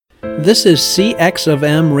This is CX of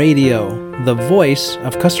M Radio, the voice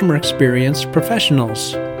of customer experience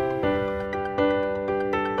professionals.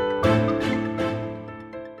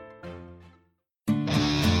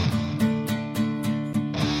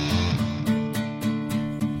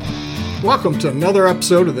 Welcome to another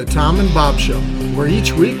episode of the Tom and Bob Show, where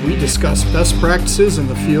each week we discuss best practices in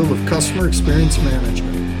the field of customer experience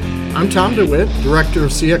management. I'm Tom DeWitt, Director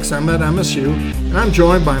of CXM at MSU, and I'm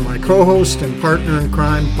joined by my co-host and partner in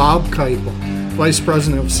crime, Bob Keipel, Vice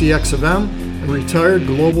President of CX of M and retired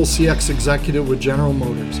Global CX Executive with General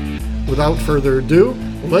Motors. Without further ado,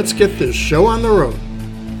 let's get this show on the road.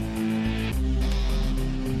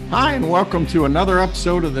 Hi, and welcome to another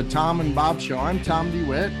episode of the Tom and Bob Show. I'm Tom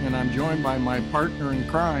DeWitt, and I'm joined by my partner in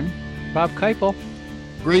crime, Bob Keipel.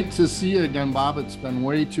 Great to see you again, Bob. It's been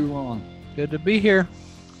way too long. Good to be here.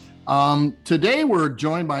 Today, we're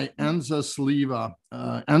joined by Enza Sliva.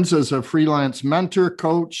 Enza is a freelance mentor,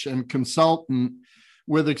 coach, and consultant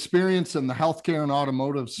with experience in the healthcare and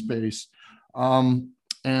automotive space. And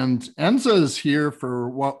Enza is here for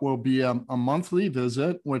what will be a monthly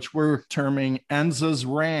visit, which we're terming Enza's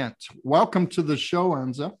Rant. Welcome to the show,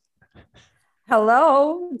 Enza.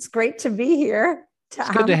 Hello. It's great to be here. Tom,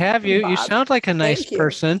 it's good to have you. You sound like a nice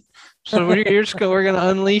person. So we're going to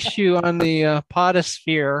unleash you on the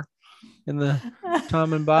podosphere in the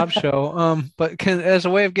Tom and Bob Show. But as a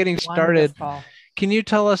way of getting started, wonderful. Can you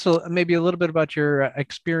tell us maybe a little bit about your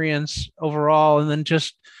experience overall, and then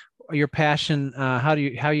just your passion? How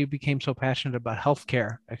you became so passionate about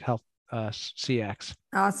healthcare, like health CX?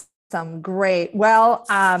 Awesome, great. Well,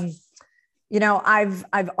 I've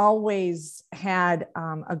always had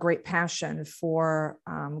a great passion for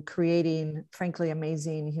creating, frankly,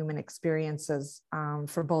 amazing human experiences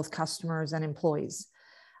for both customers and employees.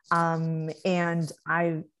 And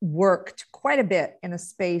I worked quite a bit in a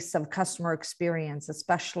space of customer experience,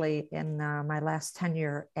 especially in my last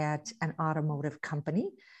tenure at an automotive company,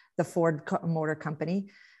 the Ford Motor Company,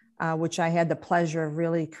 which I had the pleasure of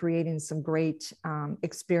really creating some great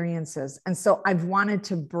experiences. And so I've wanted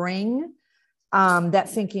to bring that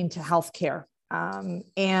thinking to healthcare.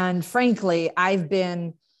 And frankly,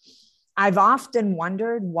 I've often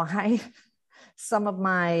wondered why some of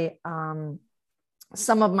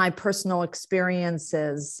my personal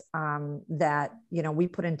experiences that, we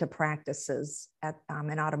put into practices at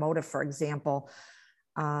in automotive, for example,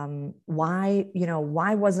 why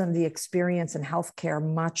wasn't the experience in healthcare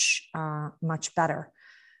much better?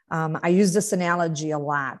 I use this analogy a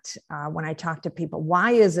lot when I talk to people.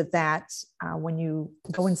 Why is it that when you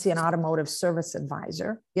go and see an automotive service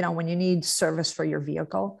advisor, when you need service for your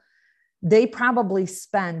vehicle, they probably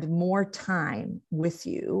spend more time with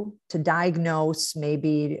you to diagnose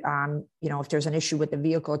maybe, if there's an issue with the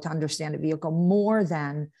vehicle, to understand the vehicle, more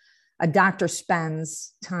than a doctor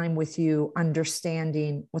spends time with you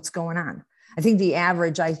understanding what's going on. I think the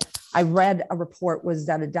average, I read a report, was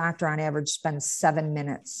that a doctor on average spends 7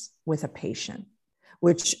 minutes with a patient,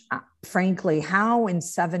 which frankly, how in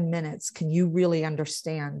 7 minutes can you really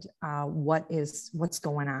understand what's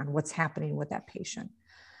going on, what's happening with that patient?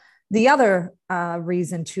 The other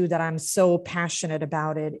reason too that I'm so passionate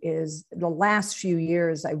about it is the last few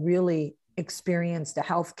years, I really experienced the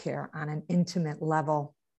healthcare on an intimate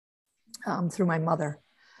level through my mother.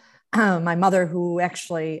 My mother, who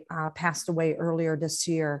actually passed away earlier this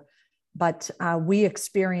year, but we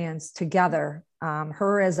experienced together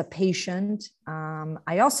her as a patient.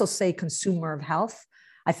 I also say consumer of health.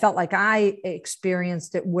 I felt like I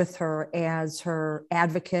experienced it with her as her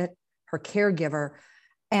advocate, her caregiver,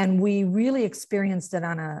 and we really experienced it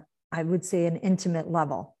on I would say, an intimate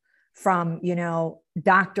level, from,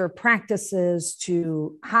 doctor practices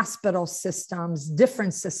to hospital systems,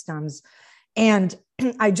 different systems. And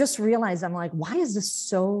I just realized, I'm like, why is this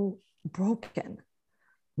so broken?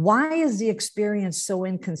 Why is the experience so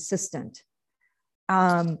inconsistent?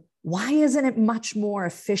 Why isn't it much more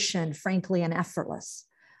efficient, frankly, and effortless?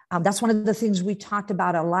 That's one of the things we talked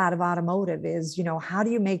about a lot of automotive is, how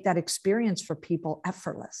do you make that experience for people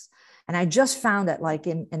effortless? And I just found that, like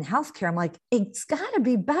in healthcare, I'm like, it's got to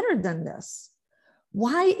be better than this.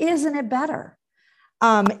 Why isn't it better?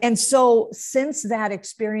 And so since that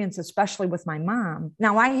experience, especially with my mom,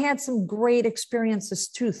 now I had some great experiences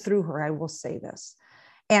too through her, I will say this.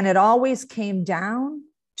 And it always came down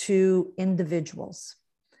to individuals,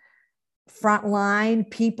 frontline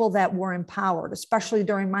people that were empowered, especially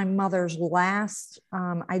during my mother's last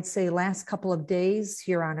couple of days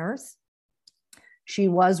here on earth. She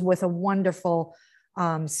was with a wonderful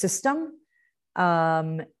system.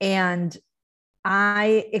 And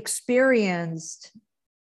I experienced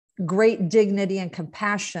great dignity and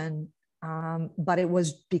compassion but it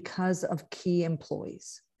was because of key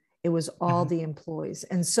employees. It was all the employees.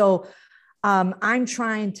 And so I'm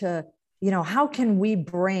trying to, how can we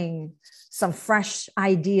bring some fresh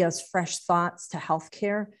ideas, fresh thoughts to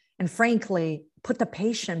healthcare, and frankly, put the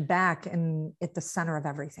patient back at the center of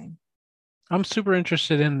everything. I'm super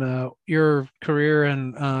interested in your career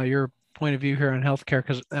and your point of view here on healthcare,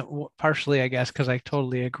 because partially, I guess, because I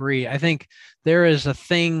totally agree. I think there is a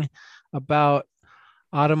thing about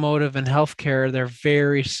automotive and healthcare. They're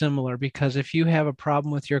very similar, because if you have a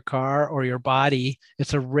problem with your car or your body,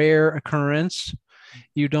 it's a rare occurrence.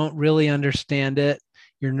 You don't really understand it.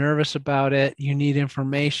 You're nervous about it. You need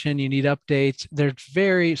information. You need updates. They're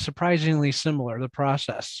very surprisingly similar, the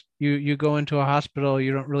process. You go into a hospital,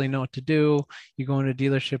 you don't really know what to do. You go into a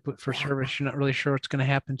dealership for service, you're not really sure what's going to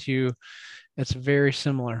happen to you. It's very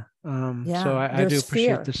similar. So I do appreciate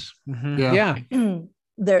fear. This. Mm-hmm.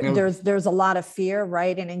 There's a lot of fear,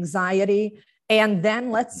 right? And anxiety. And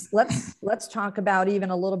then let's talk about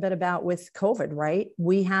even a little bit about with COVID, right?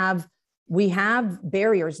 We have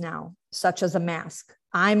barriers now, such as a mask.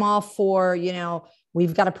 I'm all for,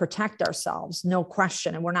 we've got to protect ourselves, no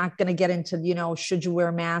question. And we're not going to get into, should you wear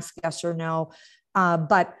a mask? Yes or no.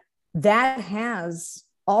 But that has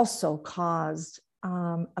also caused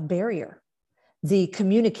a barrier. The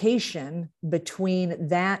communication between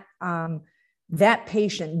that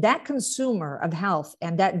patient, that consumer of health,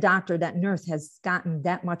 and that doctor, that nurse has gotten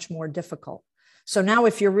that much more difficult. So now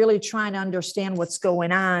if you're really trying to understand what's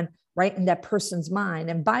going on right in that person's mind,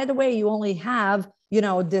 and by the way, you only have,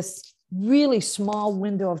 this really small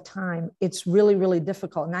window of time, it's really, really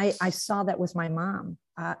difficult. And I saw that with my mom.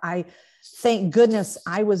 I thank goodness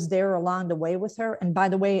I was there along the way with her. And by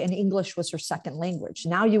the way, and English was her second language.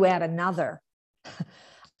 Now you add another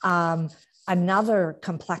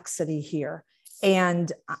complexity here. And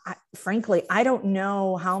frankly, I don't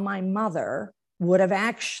know how my mother would have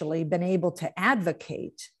actually been able to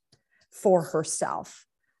advocate for herself.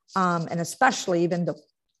 And especially even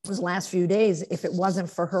those last few days, if it wasn't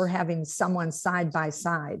for her having someone side by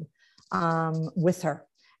side with her.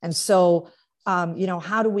 And so,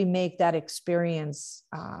 how do we make that experience,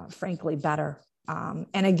 frankly, better?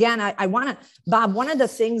 And again, I want to, Bob, one of the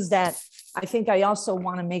things that I think I also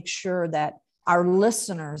want to make sure that our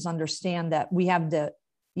listeners understand that we have the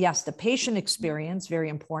patient experience, very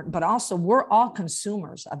important, but also we're all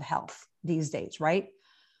consumers of health these days, right?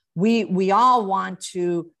 We all want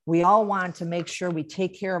to make sure we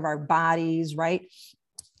take care of our bodies, right?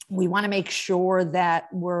 We want to make sure that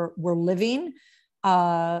we're living,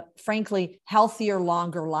 frankly, healthier,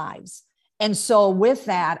 longer lives. And so with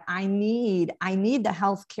that, I need the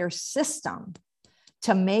healthcare system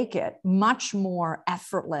to make it much more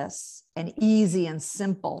effortless and easy and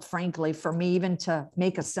simple, frankly, for me even to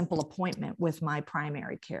make a simple appointment with my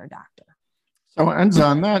primary care doctor. So, Enza,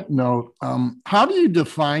 on that note, how do you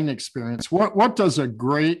define experience? What does a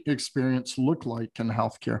great experience look like in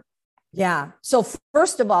healthcare? Yeah. So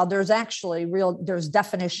first of all, there's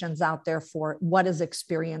definitions out there for what does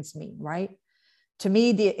experience mean, right? To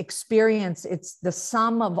me, the experience, it's the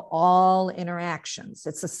sum of all interactions.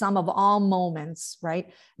 It's the sum of all moments,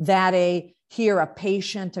 right? That a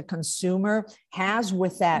patient, a consumer has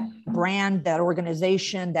with that brand, that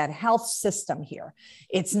organization, that health system here.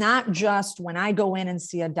 It's not just when I go in and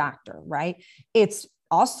see a doctor, right? It's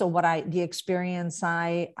also what I experience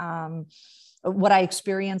online,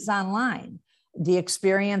 the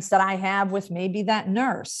experience that I have with maybe that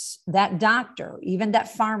nurse, that doctor, even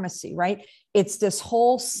that pharmacy, right? It's this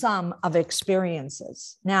whole sum of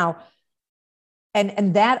experiences. Now,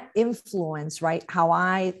 and that influence, right? How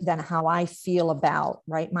I feel about,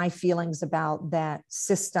 right? My feelings about that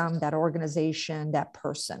system, that organization, that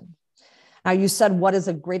person. Now, you said, what does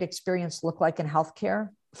a great experience look like in healthcare?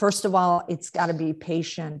 First of all, it's got to be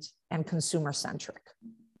patient and consumer centric.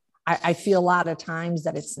 I feel a lot of times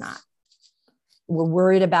that it's not. We're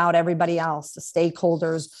worried about everybody else, the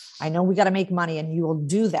stakeholders. I know we got to make money, and you will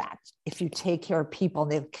do that if you take care of people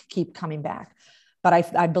and they keep coming back. But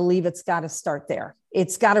I believe it's got to start there.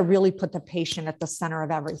 It's got to really put the patient at the center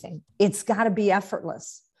of everything. It's got to be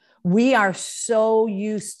effortless. We are so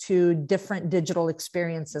used to different digital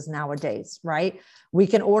experiences nowadays, right? We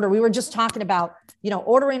can order. We were just talking about,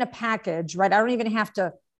 ordering a package, right? I don't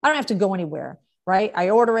have to go anywhere. Right? I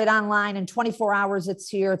order it online in 24 hours. It's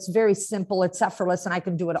here. It's very simple. It's effortless. And I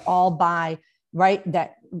can do it all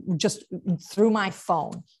that just through my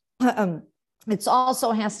phone. It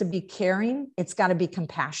also has to be caring. It's got to be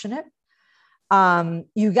compassionate.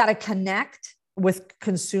 You got to connect with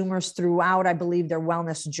consumers throughout, I believe, their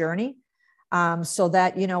wellness journey. So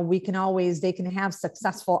that, they can have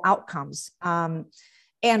successful outcomes.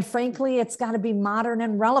 And frankly, it's got to be modern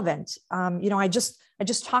and relevant. I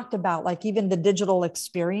just talked about, like, even the digital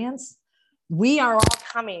experience. We are all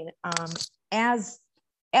coming as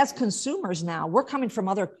consumers now. We're coming from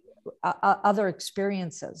other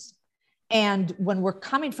experiences. And when we're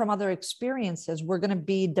coming from other experiences, we're going to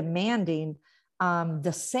be demanding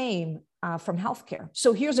the same from healthcare.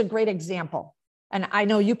 So here's a great example. And I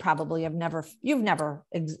know you probably have never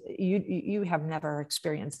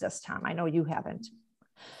experienced this, Tom. I know you haven't.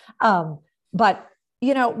 But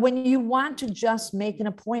when you want to just make an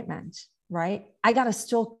appointment, right? I got to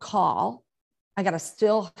still call. I got to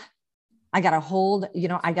hold,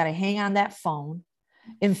 I got to hang on that phone.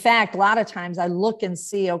 In fact, a lot of times I look and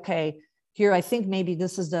see, okay, here, I think maybe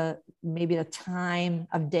this is the time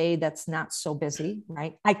of day that's not so busy,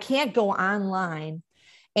 right? I can't go online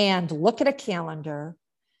and look at a calendar,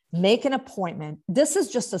 make an appointment. This is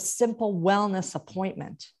just a simple wellness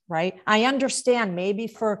appointment, right? I understand maybe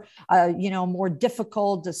for, more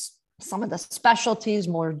difficult, some of the specialties,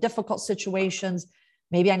 more difficult situations,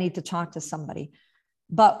 maybe I need to talk to somebody.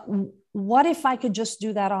 But what if I could just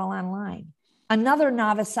do that all online? Another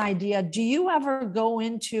novice idea, do you ever go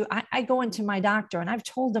into, I go into my doctor and I've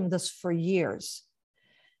told him this for years.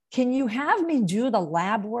 Can you have me do the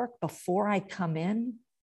lab work before I come in?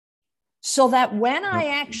 So that when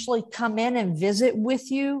I actually come in and visit with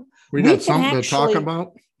you, we got something to talk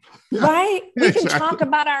about. Right? We can talk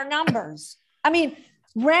about our numbers. I mean,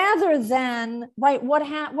 rather than, right,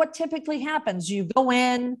 what typically happens? You go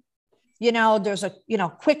in, there's a,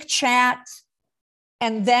 quick chat,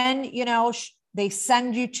 and then, they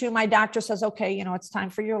send you to, my doctor says, okay, it's time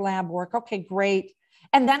for your lab work. Okay, great.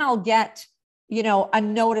 And then I'll get, a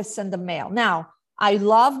notice in the mail. Now, I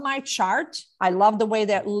love my chart. I love the way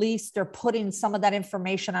that at least they're putting some of that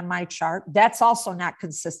information on my chart. That's also not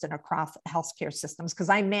consistent across healthcare systems because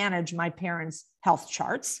I manage my parents' health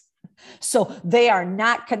charts. So they are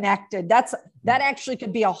not connected. That actually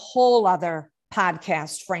could be a whole other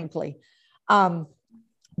podcast, frankly.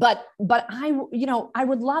 But I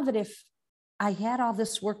would love it if I had all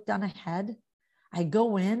this work done ahead. I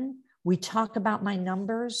go in, we talk about my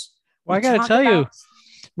numbers. Well, I got to tell you,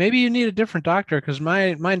 maybe you need a different doctor because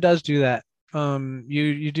mine does do that.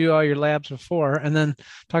 You do all your labs before and then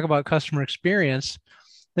talk about customer experience.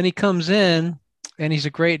 Then he comes in and he's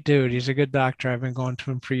a great dude. He's a good doctor. I've been going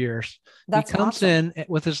to him for years. He comes in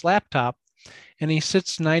with his laptop and he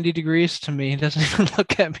sits 90 degrees to me. He doesn't even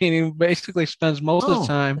look at me. And he basically spends most of the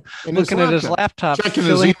time looking at his laptop,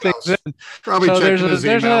 filling things in. Probably so there's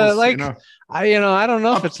emails, I don't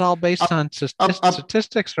know if it's all based on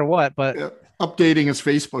statistics or what, but updating his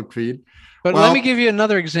Facebook feed. But let me give you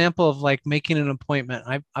another example of like making an appointment.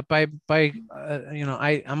 I'm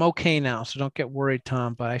okay now, so don't get worried,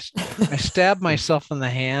 Tom. But I stabbed myself in the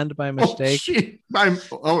hand by mistake, and I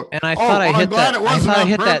thought I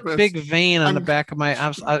hit that big vein on the back of my.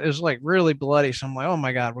 It was like really bloody. So I'm like, oh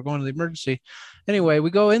my god, we're going to the emergency. Anyway, we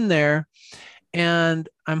go in there, and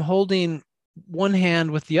I'm holding one hand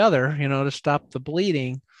with the other, to stop the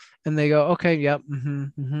bleeding. And they go, okay, yep,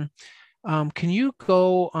 can you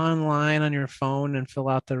go online on your phone and fill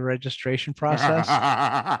out the registration process?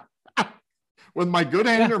 With my good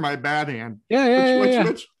hand or my bad hand?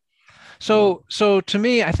 Which? So to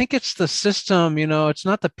me, I think it's the system, it's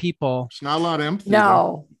not the people. It's not a lot of empathy.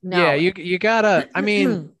 No. Yeah, you gotta,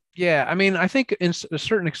 I think in a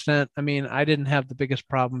certain extent, I didn't have the biggest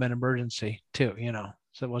problem in emergency too,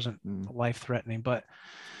 so it wasn't life-threatening, but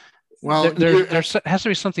there has to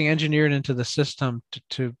be something engineered into the system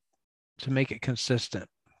to make it consistent.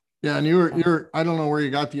 Yeah. And you're, I don't know where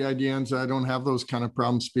you got the idea. And I don't have those kind of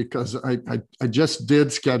problems because I just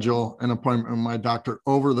did schedule an appointment with my doctor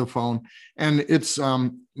over the phone and it's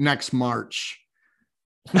next March.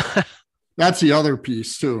 That's the other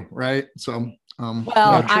piece too. Right. So, you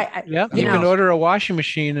can order a washing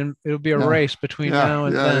machine and it'll be a race between now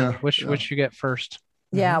and then, which you get first.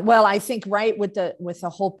 Yeah. Well, I think with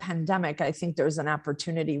the whole pandemic, I think there's an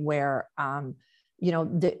opportunity where,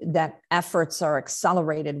 that efforts are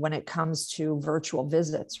accelerated when it comes to virtual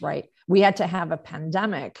visits, right? We had to have a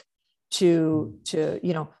pandemic to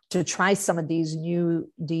try some of these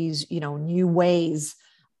new ways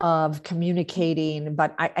of communicating.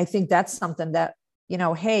 But I think that's something that,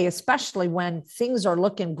 hey, especially when things are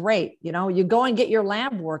looking great, you go and get your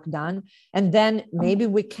lab work done, and then maybe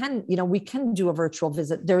we can do a virtual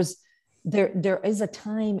visit. There is a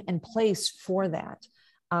time and place for that.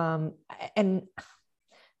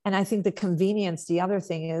 And I think the convenience, the other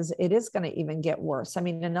thing is it is going to even get worse.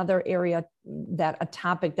 Another area a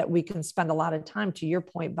topic that we can spend a lot of time, to your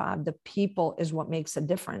point, Bob, the people is what makes a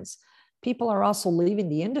difference. People are also leaving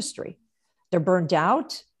the industry. they're burned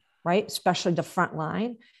out, right? Especially the front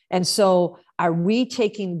line. And so are we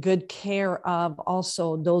taking good care of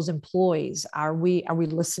also those employees? Are we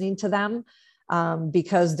listening to them?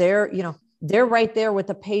 Because they're right there with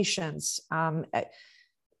the patients.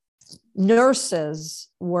 Nurses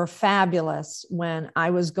were fabulous when I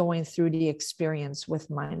was going through the experience with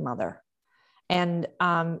my mother. And,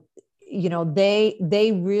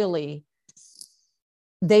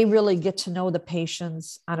 they really get to know the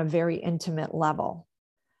patients on a very intimate level.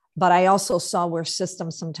 But I also saw where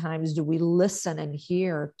systems sometimes do we listen and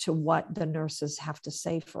hear to what the nurses have to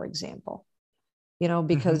say, for example,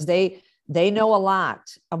 because they know a lot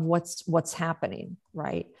of what's happening.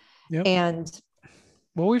 Right. Yep. And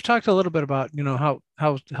well, we've talked a little bit about, how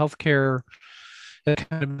healthcare has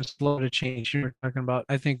kind of been slow to change. You were talking about,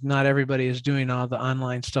 I think not everybody is doing all the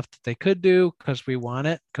online stuff that they could do because we want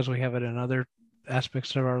it, because we have it in other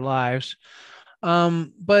aspects of our lives.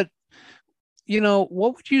 But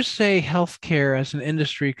what would you say healthcare as an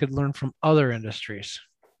industry could learn from other industries,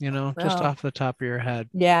 just off the top of your head?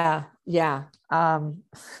 Yeah.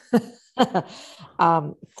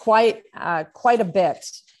 Quite a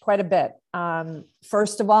bit.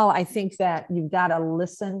 First of all, I think that you've got to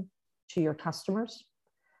listen to your customers.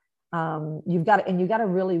 You got to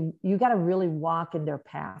really walk in their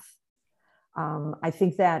path. I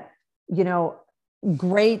think that,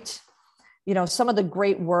 some of the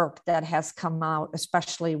great work that has come out,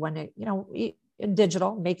 especially when it,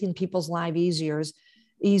 digital, making people's lives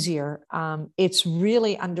easier. It's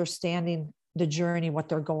really understanding the journey, what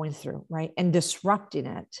they're going through, right? And disrupting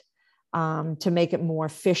it to make it more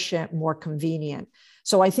efficient, more convenient.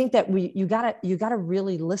 So I think that you gotta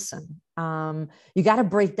really listen. You got to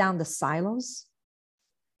break down the silos.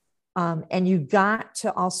 And you got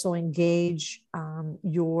to also engage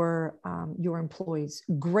your employees.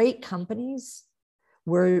 Great companies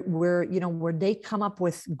where they come up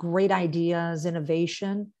with great ideas,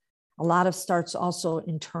 innovation. A lot of starts also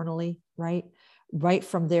internally, right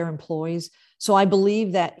from their employees. So I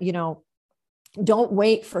believe that, don't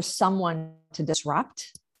wait for someone to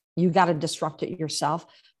disrupt. You got to disrupt it yourself,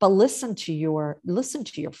 but listen to your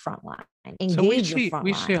front line. Engage your front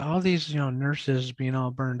line. We see all these, nurses being all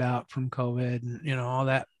burned out from COVID and, all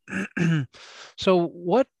that. So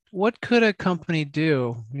what could a company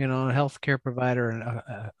do, a healthcare provider and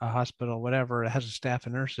a hospital, whatever, that has a staff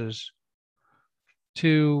of nurses,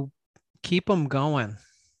 to keep them going,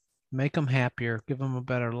 make them happier, give them a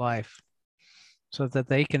better life, so that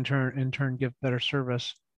they can in turn give better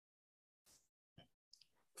service?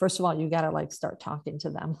 First of all, you got to start talking to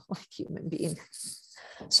them like human beings.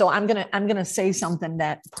 So I'm gonna say something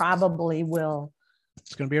that probably will.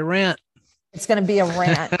 It's gonna be a rant. It's gonna be a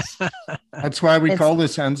rant. That's why we call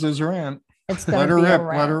this Enza's rant. It's gonna be a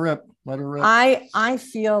rant. Let her rip. I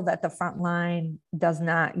feel that the front line does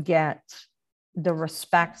not get the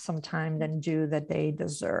respect sometimes and due that they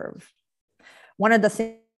deserve. One of the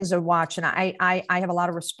things I watch, and I have a lot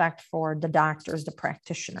of respect for the doctors, the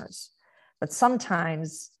practitioners, but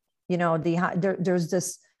sometimes,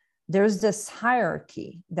 there's this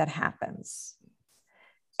hierarchy that happens.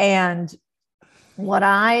 And what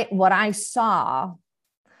I saw,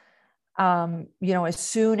 as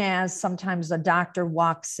soon as sometimes the doctor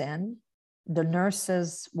walks in, the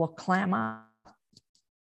nurses will clam up.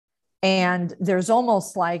 And there's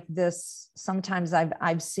almost like this, sometimes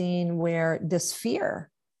I've seen where this fear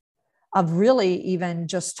of really even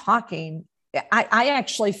just talking. I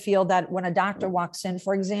actually feel that when a doctor walks in,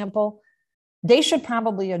 for example, they should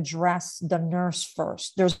probably address the nurse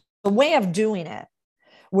first. There's a way of doing it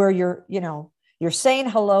where you're saying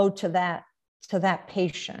hello to that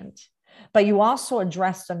patient, but you also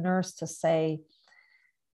address the nurse to say,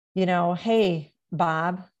 hey,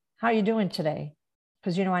 Bob, how are you doing today?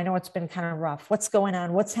 Because, I know it's been kind of rough. What's going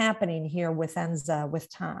on? What's happening here with Enza,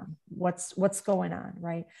 with Tom? What's going on,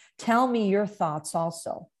 right? Tell me your thoughts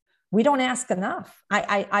also. We don't ask enough.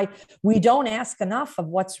 We don't ask enough of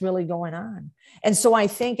what's really going on. And so I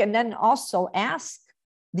think, and then also ask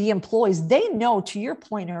the employees, they know, to your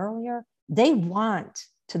point earlier, they want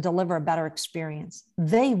to deliver a better experience.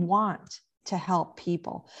 They want to help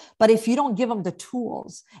people. But if you don't give them the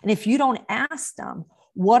tools, and if you don't ask them,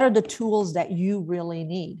 what are the tools that you really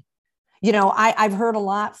need? I've heard a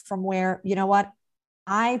lot from where,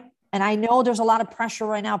 and I know there's a lot of pressure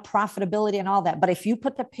right now, profitability and all that, but if you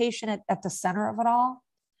put the patient at the center of it all,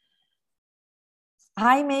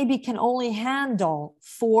 I maybe can only handle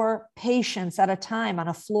 4 patients at a time on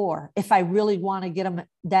a floor if I really want to get them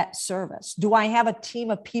that service. Do I have a team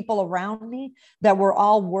of people around me that we're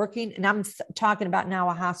all working? And I'm talking about now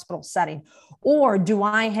a hospital setting. Or do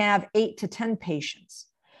I have 8 to 10 patients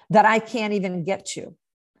that I can't even get to.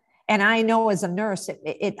 And I know as a nurse,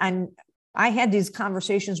 I had these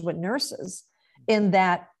conversations with nurses in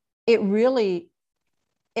that it really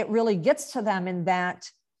gets to them in that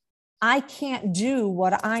I can't do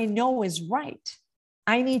what I know is right.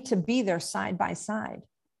 I need to be there side by side.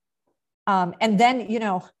 And then,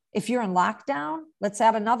 if you're in lockdown, let's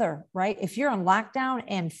add another, right? If you're in lockdown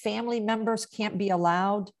and family members can't be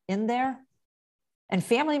allowed in there, and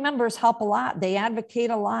family members help a lot, they advocate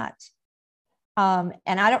a lot. And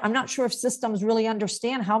I'm not sure if systems really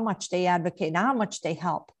understand how much they advocate and how much they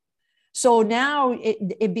help. So now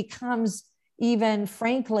it becomes, even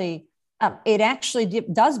frankly, it actually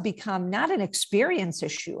does become not an experience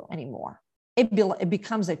issue anymore. It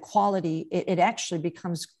becomes a quality. It actually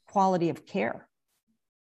becomes quality of care.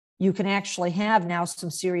 You can actually have now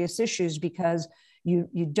some serious issues because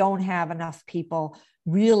you don't have enough people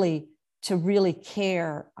really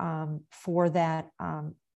care for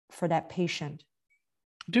that patient.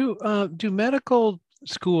 Do medical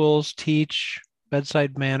schools teach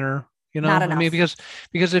bedside manner? Not enough. I mean,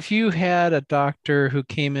 because if you had a doctor who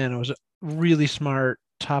came in and was really smart,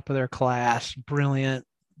 top of their class, brilliant,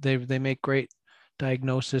 they make great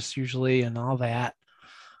diagnosis usually and all that,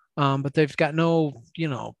 but they've got no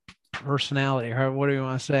personality, or what do you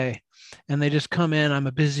want to say, and they just come in, I'm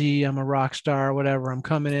a rock star, whatever, I'm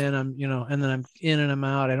coming in, I'm and then I'm in and I'm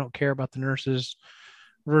out, I don't care about the nurses,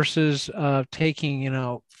 versus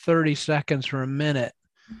taking 30 seconds or a minute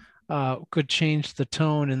could change the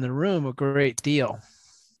tone in the room a great deal.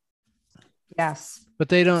 Yes, but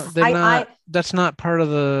that's not part of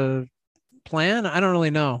the plan. I don't really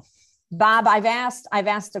know. Bob, I've asked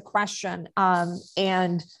a question,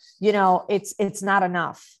 and it's not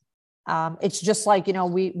enough. It's just like,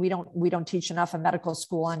 we don't teach enough in medical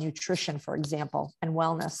school on nutrition, for example, and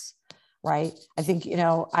wellness, right? I think,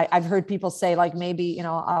 I've heard people say like, maybe,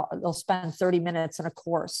 they'll spend 30 minutes in a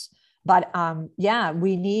course, but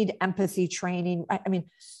we need empathy training. I mean,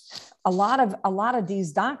 a lot of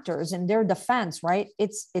these doctors, in their defense, right?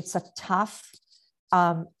 It's a tough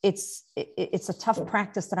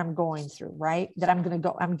practice that I'm going through, right? That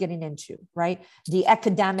I'm getting into, right? The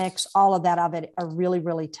academics, all of that of it are really,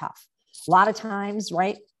 really tough. A lot of times,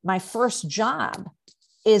 right? My first job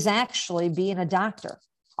is actually being a doctor.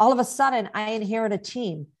 All of a sudden I inherit a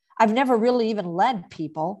team. I've never really even led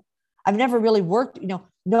people. I've never really worked,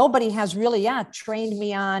 nobody has really trained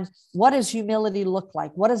me on what does humility look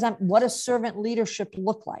like? What does servant leadership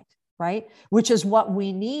look like? Right? Which is what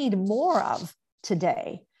we need more of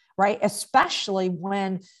today, right? Especially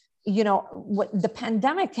when, what the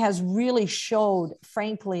pandemic has really showed,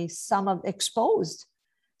 frankly, exposed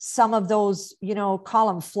some of those, call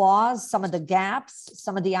them flaws, some of the gaps,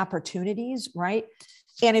 some of the opportunities, right?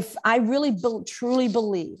 And if I really truly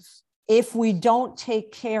believe, if we don't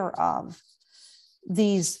take care of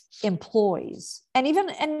these employees and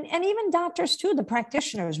even doctors too, the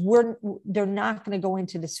practitioners, they're not going to go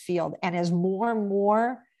into this field. And as more and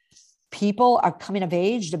more people are coming of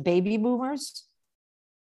age, the baby boomers,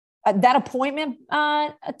 that appointment,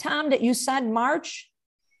 Tom, that you said March,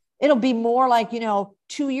 it'll be more like,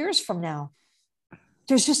 2 years from now.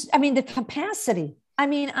 There's just, the capacity.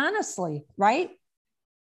 Honestly, right?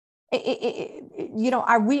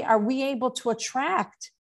 Are we able to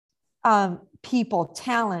attract people,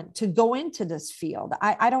 talent to go into this field?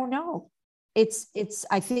 I don't know.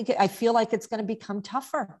 I feel like it's going to become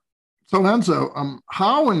tougher. So Enzo,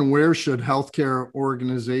 how and where should healthcare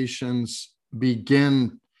organizations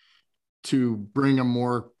begin to bring a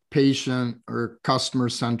more patient or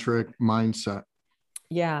customer-centric mindset?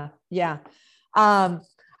 Yeah.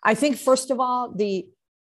 I think first of all, the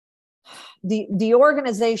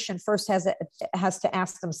organization first has to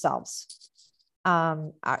ask themselves,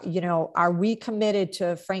 are we committed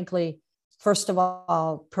to, frankly, first of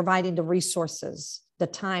all, providing the resources, the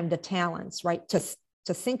time, the talents, right?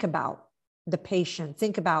 To think about the patient,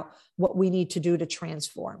 think about what we need to do to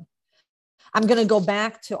transform. I'm going to go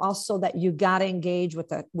back to also that you got to engage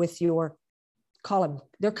with your, call them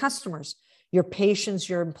their customers, your patients,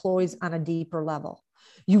 your employees on a deeper level.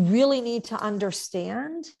 You really need to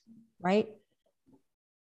understand, right?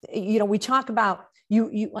 We talk about you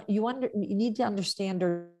need to understand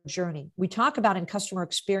their journey. We talk about in customer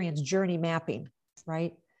experience journey mapping,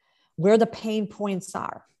 right? Where the pain points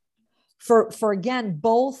are for again,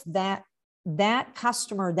 both that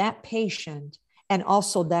customer, that patient, and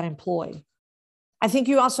also that employee. I think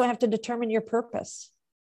you also have to determine your purpose.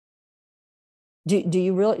 Do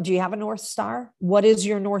you have a North Star? What is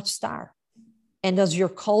your North Star? And does your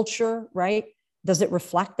culture, right? Does it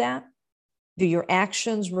reflect that? Do your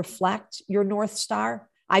actions reflect your North Star?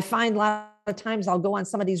 I find a lot of times I'll go on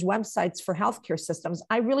some of these websites for healthcare systems.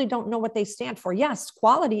 I really don't know what they stand for. Yes,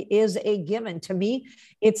 quality is a given. To me,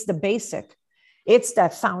 it's the basic. It's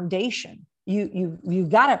that foundation. You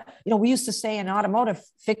gotta, we used to say in automotive,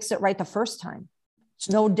 fix it right the first time. It's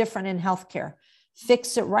no different in healthcare.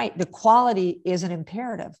 Fix it right. The quality is an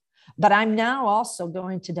imperative, but I'm now also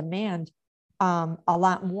going to demand a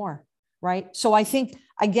lot more, right? So I think,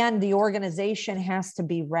 again, the organization has to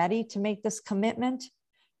be ready to make this commitment.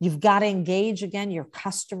 You've got to engage, again, your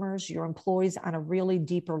customers, your employees on a really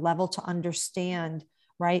deeper level to understand,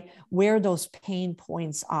 right, where those pain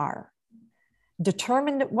points are.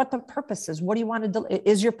 Determine what the purpose is. What do you want to do?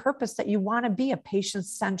 Is your purpose that you want to be a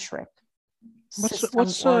patient-centric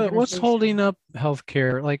What's holding up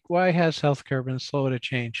healthcare? Like, why has healthcare been slow to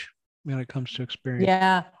change when it comes to experience?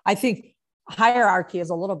 Yeah, I think hierarchy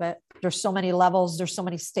is a little bit. There's so many levels. There's so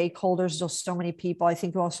many stakeholders. There's so many people. I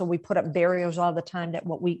think also we put up barriers all the time that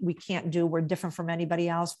what we can't do. We're different from anybody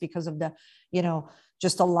else because of the,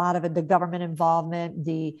 just a lot of it, the government involvement,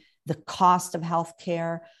 the cost of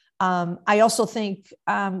healthcare. I also think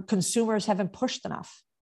consumers haven't pushed enough.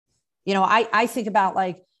 I think about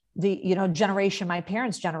like the, generation, my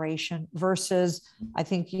parents' generation versus I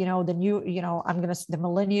think, the new, the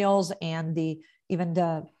millennials and even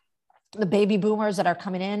the baby boomers that are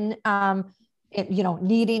coming in,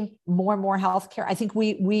 needing more and more healthcare. I think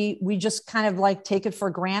we just kind of like take it for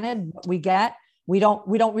granted. What we get, we don't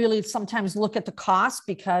really sometimes look at the cost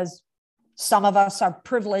because some of us are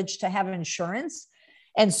privileged to have insurance.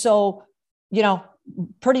 And so,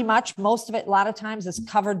 pretty much most of it, a lot of times is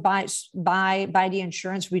covered by the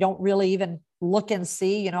insurance. We don't really even look and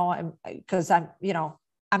see, because I'm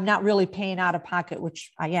not really paying out of pocket,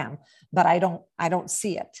 which I am, but I don't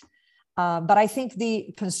see it. But I think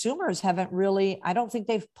the consumers haven't really, I don't think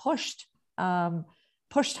they've pushed hard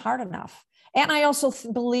enough. And I also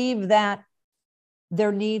believe that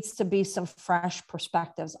there needs to be some fresh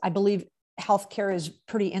perspectives. I believe healthcare is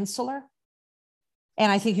pretty insular. And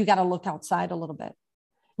I think you got to look outside a little bit.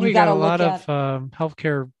 We got a lot of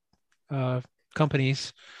healthcare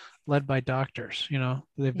companies led by doctors.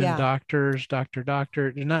 They've been doctors, doctor.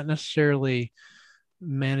 They're not necessarily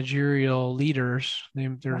managerial leaders.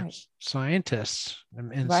 They're right. Scientists.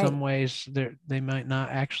 In right. some ways, they might not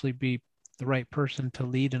actually be the right person to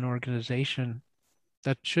lead an organization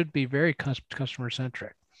that should be very customer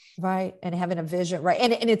centric. Right. And having a vision. Right.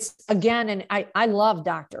 And it's again, and I love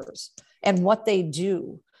doctors and what they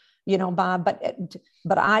do, Bob,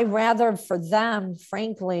 but I rather for them,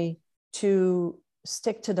 frankly, to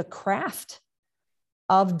stick to the craft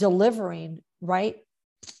of delivering, right,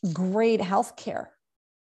 great healthcare,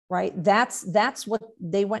 right? That's what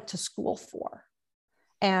they went to school for.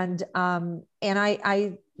 And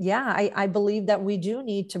I believe that we do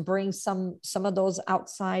need to bring some of those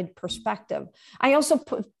outside perspective. I also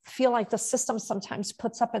feel like the system sometimes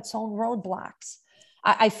puts up its own roadblocks.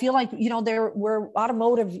 I feel like, where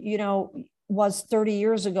automotive, was 30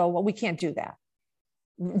 years ago, well, we can't do that.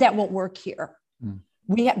 That won't work here. Mm.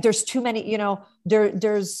 There's too many,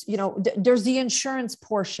 there's the insurance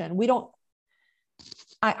portion.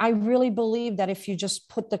 I really believe that if you just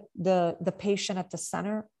put the patient at the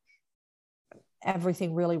center,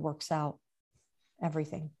 everything really works out.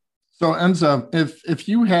 Everything. So Enza, if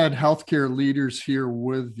you had healthcare leaders here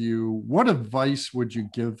with you, what advice would you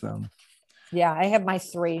give them? Yeah, I have my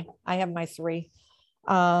three.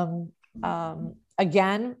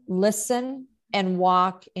 Again, listen and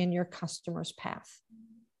walk in your customer's path.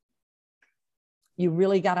 You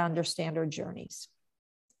really got to understand our journeys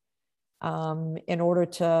in order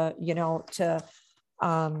to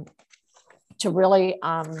really,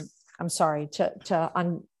 to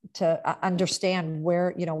understand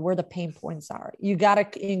where the pain points are. You got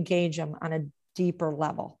to engage them on a deeper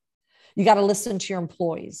level. You got to listen to your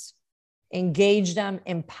employees. Engage them,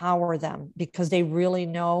 empower them, because they really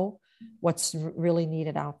know what's really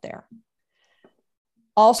needed out there.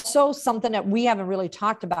 Also, something that we haven't really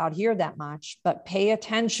talked about here that much, but pay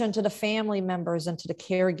attention to the family members and to the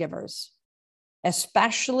caregivers,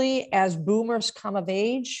 especially as boomers come of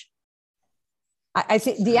age. I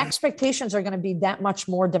think the expectations are going to be that much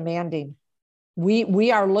more demanding.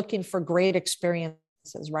 We are looking for great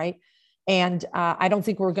experiences, right? And I don't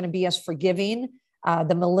think we're going to be as forgiving.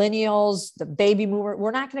 The millennials, the baby boomer,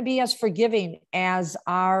 we're not going to be as forgiving as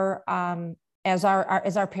our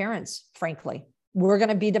parents, frankly. we're going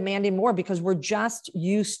to be demanding more because we're just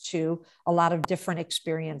used to a lot of different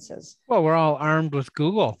experiences. Well, we're all armed with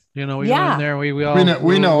Google. We go in there. We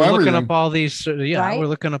know everything. Looking up all these. Right? We're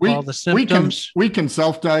looking up all the symptoms. We can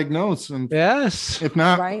self-diagnose, and yes, if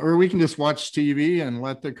not, or we can just watch TV and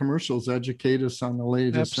let the commercials educate us on the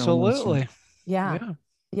latest. Absolutely. Yeah.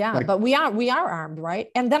 But we are armed, right?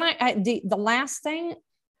 And then the last thing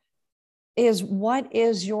is, what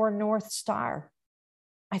is your North Star?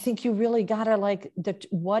 I think you really got to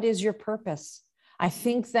what is your purpose? I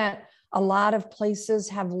think that a lot of places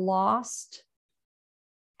have really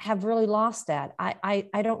lost that.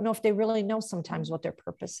 I don't know if they really know sometimes what their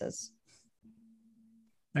purpose is.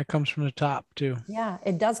 That comes from the top too. Yeah,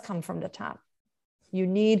 it does come from the top. You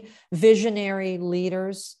need visionary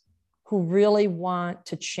leaders who really want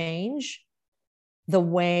to change the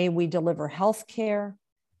way we deliver healthcare.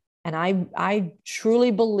 And I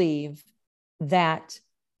truly believe that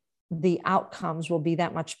the outcomes will be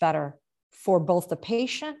that much better for both the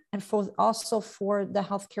patient and also for the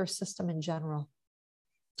healthcare system in general.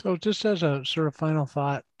 So just as a sort of final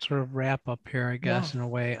thought, sort of wrap up here, I guess, in a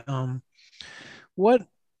way, what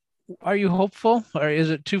are you hopeful, or is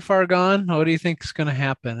it too far gone? What do you think is going to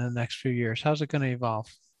happen in the next few years? How's it going to evolve?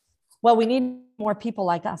 Well, we need more people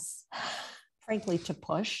like us, frankly, to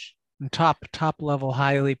push. And top level,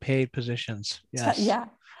 highly paid positions. Yes. Yeah.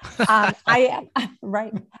 I am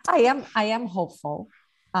right. I am hopeful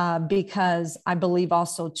because I believe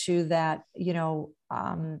also too that,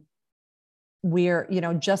 we're,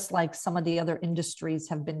 just like some of the other industries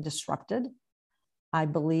have been disrupted. I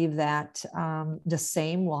believe that the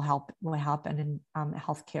same will happen in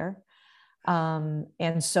healthcare.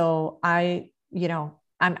 And so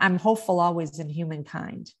I'm hopeful always in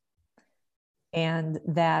humankind, and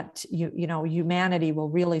that humanity will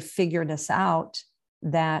really figure this out,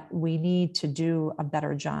 that we need to do a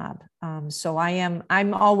better job. So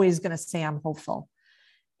I'm always going to say I'm hopeful,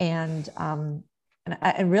 and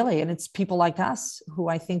it's people like us who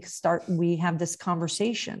I think we have this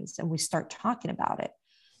conversations and we start talking about it.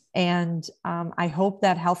 And I hope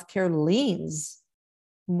that healthcare leans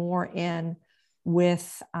more in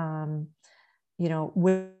with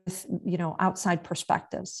outside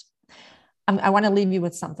perspectives. I want to leave you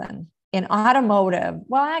with something. In automotive,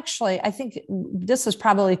 well, actually, I think this is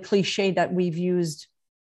probably a cliche that we've used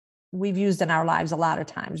in our lives a lot of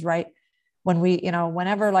times, right? When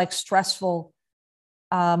whenever like stressful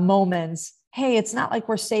moments, hey, it's not like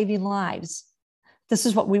we're saving lives. This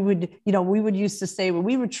is what we would used to say when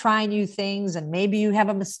we would try new things, and maybe you have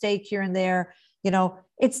a mistake here and there.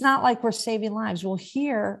 It's not like we're saving lives. Well,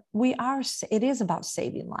 here we are. It is about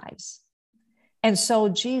saving lives. And so,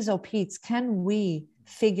 geez, oh, Pete's, can we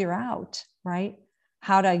figure out, right,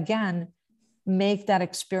 how to, again, make that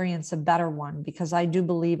experience a better one? Because I do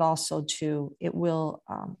believe also too, it will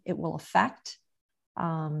affect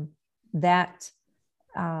that.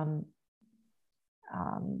 I'm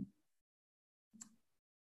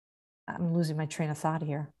losing my train of thought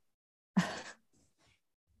here.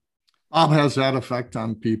 Bob has that effect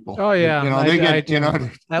on people. Oh yeah, they get.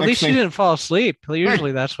 At least you didn't fall asleep.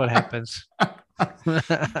 Usually that's what happens. Well,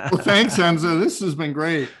 thanks, Enza. This has been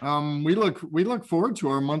great. We look forward to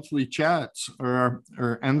our monthly chats or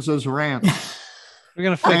Enza's rant. We're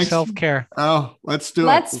gonna fix healthcare. Oh, let's do it.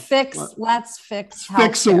 Let's fix healthcare.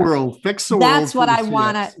 Fix the world. Fix the world. That's what I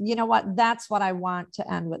want to. You know what? That's what I want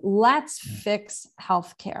to end with. Let's fix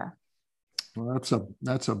healthcare. Well,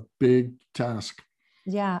 that's a big task.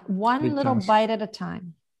 Yeah, one little bite at a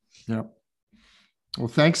time. Yep. Well,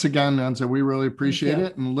 thanks again, Enza. We really appreciate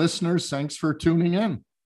it. And listeners, thanks for tuning in.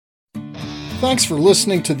 Thanks for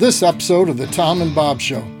listening to this episode of the Tom and Bob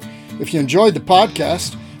Show. If you enjoyed the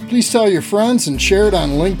podcast, please tell your friends and share it on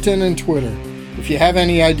LinkedIn and Twitter. If you have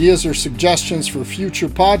any ideas or suggestions for future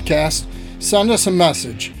podcasts, send us a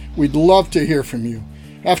message. We'd love to hear from you.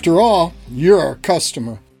 After all, you're our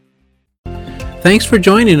customer. Thanks for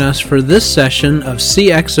joining us for this session of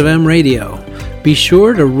CX of M Radio. Be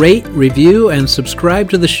sure to rate, review, and subscribe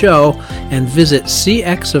to the show, and visit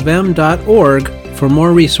cxofm.org for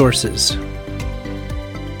more resources.